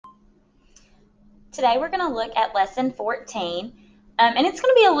Today we're going to look at lesson 14, and it's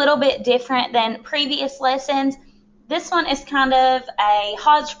going to be a little bit different than previous lessons. This one is kind of a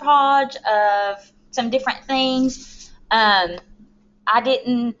hodgepodge of some different things. I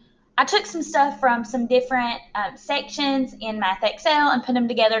took some stuff from some different sections in Math Excel and put them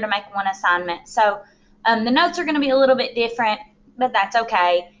together to make one assignment. So the notes are going to be a little bit different, but that's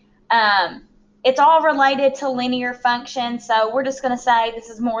okay. It's all related to linear functions, so we're just going to say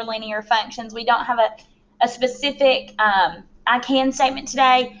this is more linear functions. We don't have a specific I can statement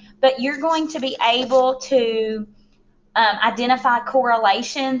today, but you're going to be able to identify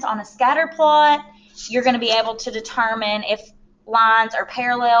correlations on a scatter plot. You're going to be able to determine if lines are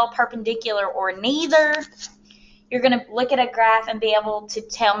parallel, perpendicular, or neither. You're going to look at a graph and be able to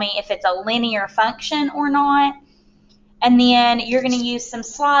tell me if it's a linear function or not. And then you're going to use some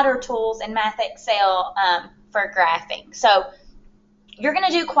slider tools in Math Excel for graphing. So you're going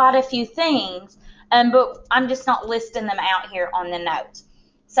to do quite a few things, but I'm just not listing them out here on the notes.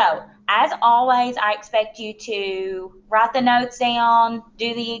 So as always, I expect you to write the notes down,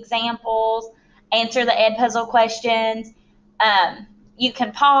 do the examples, answer the Edpuzzle questions. You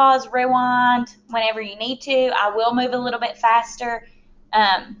can pause, rewind whenever you need to. I will move a little bit faster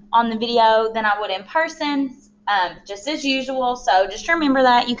on the video than I would in person, just as usual. So just remember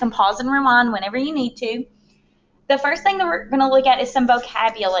that. You can pause and rewind whenever you need to. The first thing that we're going to look at is some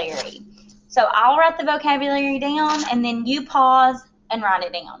vocabulary. So I'll write the vocabulary down, and then you pause and write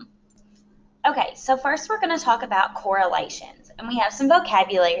it down. Okay, so first we're going to talk about correlations, and we have some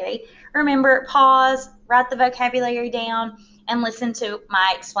vocabulary. Remember, pause, write the vocabulary down, and listen to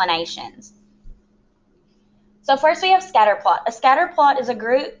my explanations. So first we have scatter plot. A scatter plot is a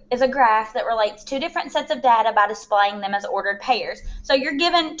graph that relates two different sets of data by displaying them as ordered pairs. So you're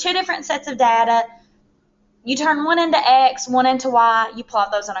given two different sets of data. You turn one into X, one into Y, you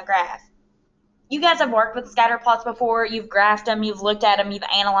plot those on a graph. You guys have worked with scatter plots before. You've graphed them, you've looked at them, you've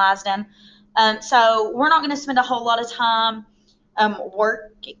analyzed them. So we're not going to spend a whole lot of time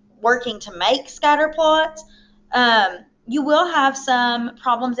working to make scatter plots. You will have some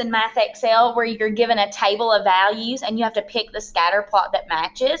problems in Math Excel where you're given a table of values and you have to pick the scatter plot that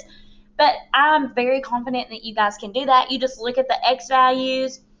matches. But I'm very confident that you guys can do that. You just look at the X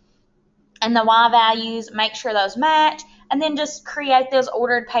values and the Y values, make sure those match, and then just create those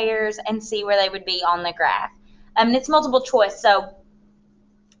ordered pairs and see where they would be on the graph. It's multiple choice, so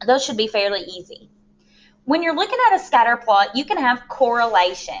those should be fairly easy. When you're looking at a scatter plot, you can have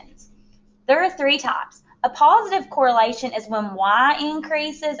correlations. There are three types. A positive correlation is when Y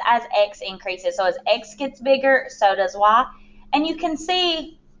increases as X increases. So as X gets bigger, so does Y. And you can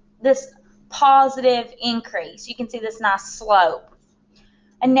see this positive increase. You can see this nice slope.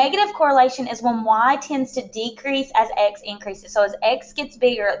 A negative correlation is when Y tends to decrease as X increases. So as X gets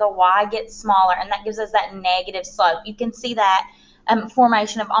bigger, the Y gets smaller, and that gives us that negative slope. You can see that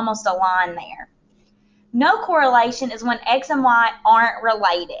formation of almost a line there. No correlation is when X and Y aren't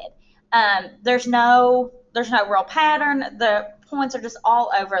related. There's no real pattern. The points are just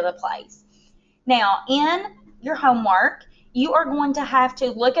all over the place. Now, in your homework, you are going to have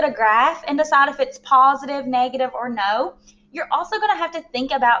to look at a graph and decide if it's positive, negative, or no. You're also going to have to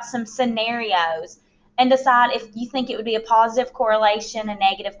think about some scenarios and decide if you think it would be a positive correlation, a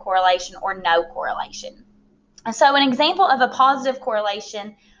negative correlation, or no correlation. And so an example of a positive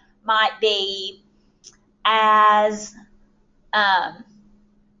correlation might be as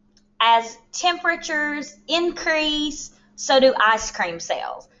temperatures increase, so do ice cream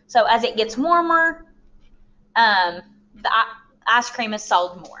sales. So as it gets warmer, the ice cream is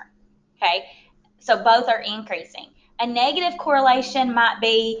sold more. Okay, so both are increasing. A negative correlation might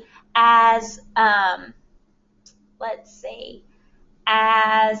be as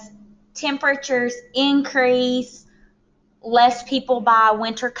as temperatures increase, less people buy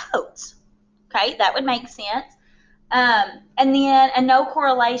winter coats. Okay, that would make sense. And then a no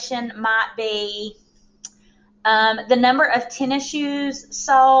correlation might be the number of tennis shoes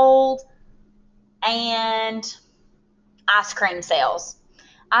sold and ice cream sales.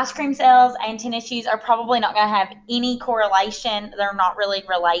 Ice cream sales and tennis shoes are probably not going to have any correlation. They're not really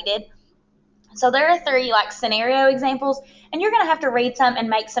related. So there are three scenario examples, and you're going to have to read some and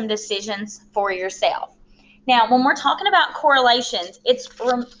make some decisions for yourself. Now, when we're talking about correlations, it's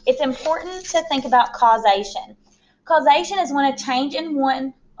important to think about causation. Causation is when a change in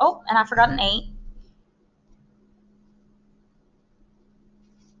one, and I forgot an 8.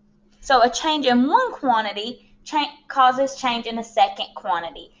 So a change in one quantity causes change in a second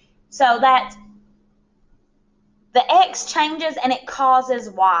quantity. So that the X changes and it causes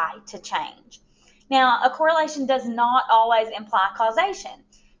Y to change. Now, a correlation does not always imply causation.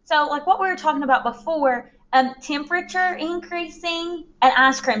 So like what we were talking about before, temperature increasing and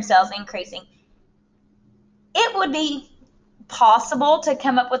ice cream sales increasing, it would be possible to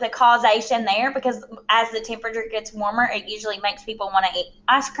come up with a causation there, because as the temperature gets warmer, it usually makes people want to eat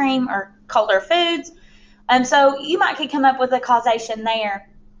ice cream or colder foods. So you might could come up with a causation there.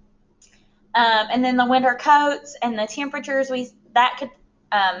 And then the winter coats and the temperatures, that could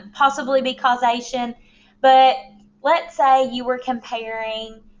possibly be causation. But let's say you were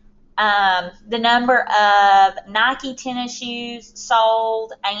comparing the number of Nike tennis shoes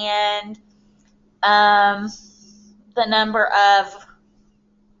sold and the number of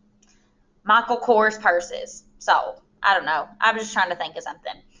Michael Kors purses sold. I don't know. I'm just trying to think of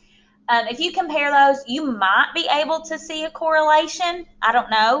something. If you compare those, you might be able to see a correlation. I don't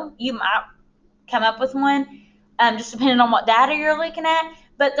know. You might come up with one, just depending on what data you're looking at.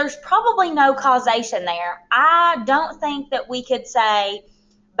 But there's probably no causation there. I don't think that we could say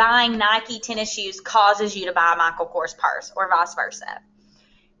buying Nike tennis shoes causes you to buy a Michael Kors purse or vice versa.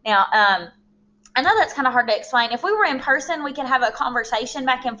 Now, I know that's kind of hard to explain. If we were in person, we could have a conversation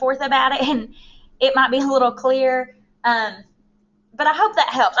back and forth about it, and it might be a little clearer. But I hope that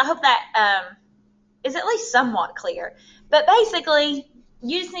helps. I hope that is at least somewhat clear. But basically,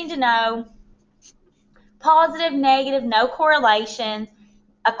 you just need to know positive, negative, no correlations.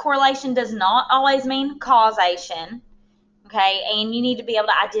 A correlation does not always mean causation. Okay, and you need to be able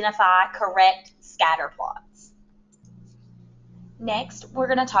to identify correct scatter plots. Next, we're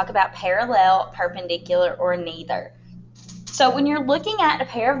going to talk about parallel, perpendicular, or neither. So when you're looking at a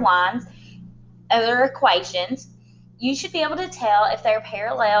pair of lines, other equations, you should be able to tell if they're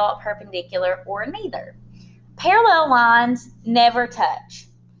parallel, perpendicular, or neither. Parallel lines never touch.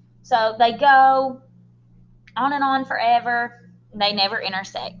 So they go on and on forever. They never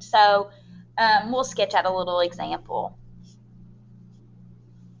intersect. So we'll sketch out a little example.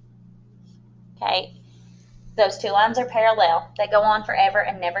 Okay, those two lines are parallel. They go on forever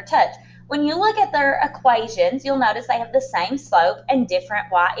and never touch. When you look at their equations, you'll notice they have the same slope and different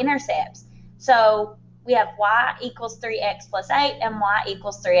y-intercepts. So we have y equals 3x plus 8 and y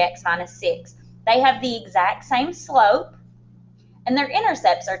equals 3x minus 6. They have the exact same slope, and their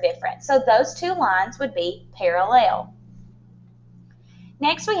intercepts are different. So those two lines would be parallel.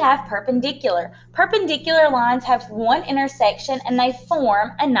 Next, we have perpendicular. Perpendicular lines have one intersection, and they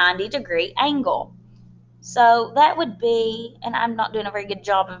form a 90-degree angle. So that would be, and I'm not doing a very good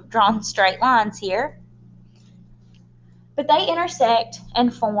job of drawing straight lines here, but they intersect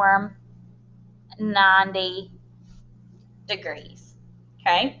and form 90 degrees,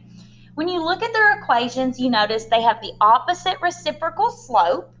 okay? When you look at their equations, you notice they have the opposite reciprocal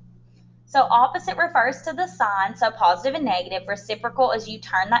slope. So opposite refers to the sign, so positive and negative. Reciprocal is you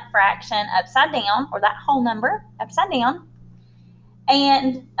turn that fraction upside down, or that whole number upside down.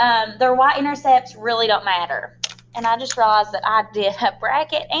 And their y-intercepts really don't matter. And I just realized that I did a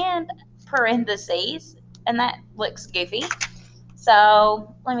bracket and parentheses, and that looks goofy.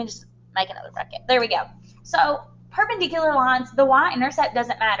 So let me just make another bracket. There we go. So perpendicular lines, the y-intercept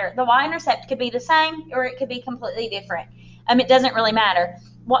doesn't matter. The y-intercept could be the same or it could be completely different. It doesn't really matter.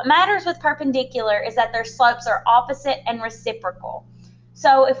 What matters with perpendicular is that their slopes are opposite and reciprocal.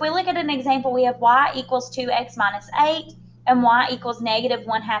 So if we look at an example, we have y equals 2x minus 8 and y equals negative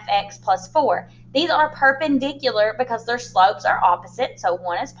 1/2 x plus 4. These are perpendicular because their slopes are opposite, so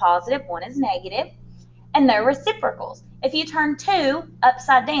one is positive, one is negative, and they're reciprocals. If you turn 2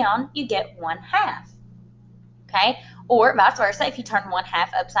 upside down, you get 1/2. Okay? Or vice versa, if you turn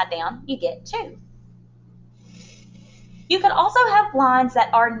 1/2 upside down, you get 2. You could also have lines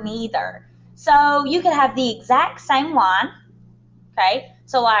that are neither. So you could have the exact same line, okay?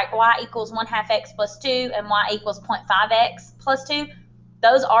 So like y equals 1/2 x plus 2 and y equals 0.5x plus 2,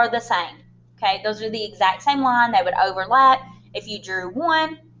 those are the same, okay? Those are the exact same line. They would overlap. If you drew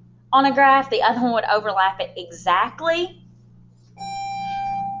one on a graph, the other one would overlap it exactly.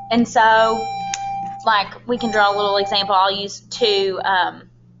 And so, like, we can draw a little example. I'll use two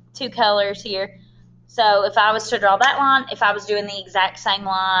colors here. So if I was to draw that line, if I was doing the exact same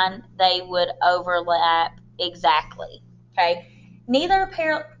line, they would overlap exactly, okay?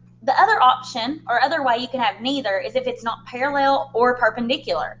 The other option or other way you can have neither is if it's not parallel or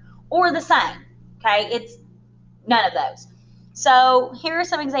perpendicular or the same, okay? It's none of those. So here are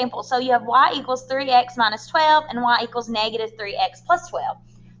some examples. So you have y equals 3x minus 12 and y equals negative 3x plus 12.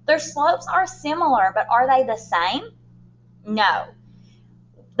 Their slopes are similar, but are they the same? No.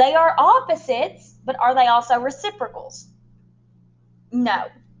 They are opposites, but are they also reciprocals? No.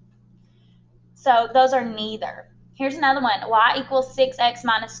 So those are neither. Here's another one. Y equals 6x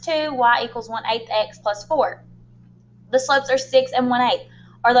minus 2, y equals 1/8 x plus 4. The slopes are 6 and 1/8.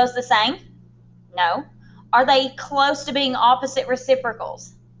 Are those the same? No. Are they close to being opposite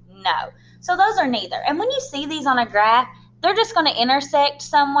reciprocals? No. So those are neither. And when you see these on a graph, they're just going to intersect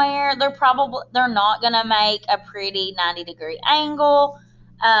somewhere. They're not going to make a pretty 90-degree angle.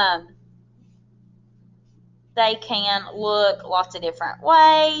 They can look lots of different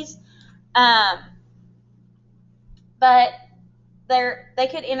ways. But they're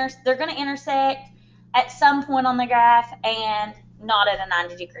going to intersect at some point on the graph and not at a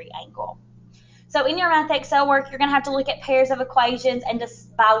 90-degree angle. So in your Math Excel work, you're going to have to look at pairs of equations, and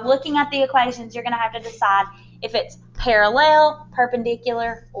just by looking at the equations, you're going to have to decide if it's parallel,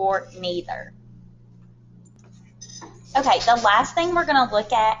 perpendicular, or neither. Okay, the last thing we're going to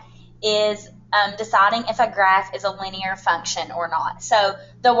look at is deciding if a graph is a linear function or not. So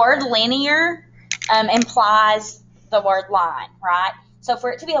the word linear implies the word line, right? So for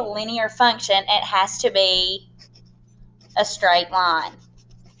it to be a linear function, it has to be a straight line.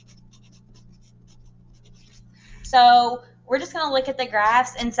 So we're just going to look at the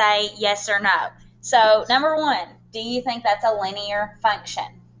graphs and say yes or no. So number one, do you think that's a linear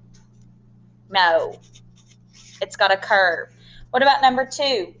function? No. It's got a curve. What about number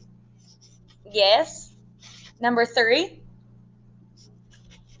two? Yes. Number three?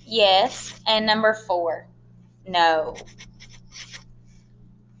 Yes. And number four? No.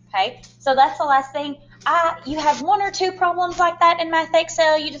 Okay, so that's the last thing. You have one or two problems like that in Math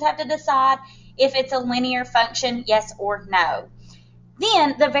Excel. You just have to decide if it's a linear function, yes or no.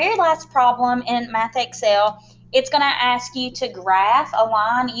 Then the very last problem in Math Excel, it's going to ask you to graph a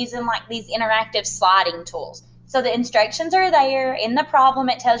line using like these interactive sliding tools. So the instructions are there in the problem.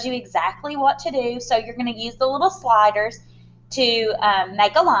 It tells you exactly what to do. So you're going to use the little sliders to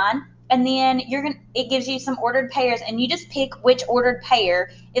make a line, and then it gives you some ordered pairs, and you just pick which ordered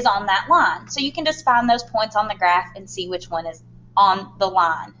pair is on that line. So you can just find those points on the graph and see which one is on the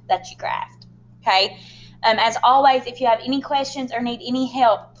line that you graphed. Okay. As always, if you have any questions or need any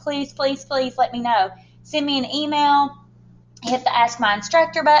help, please, please, please let me know. Send me an email, hit the Ask My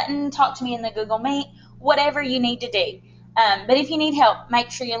Instructor button, talk to me in the Google Meet, whatever you need to do. But if you need help,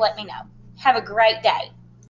 make sure you let me know. Have a great day.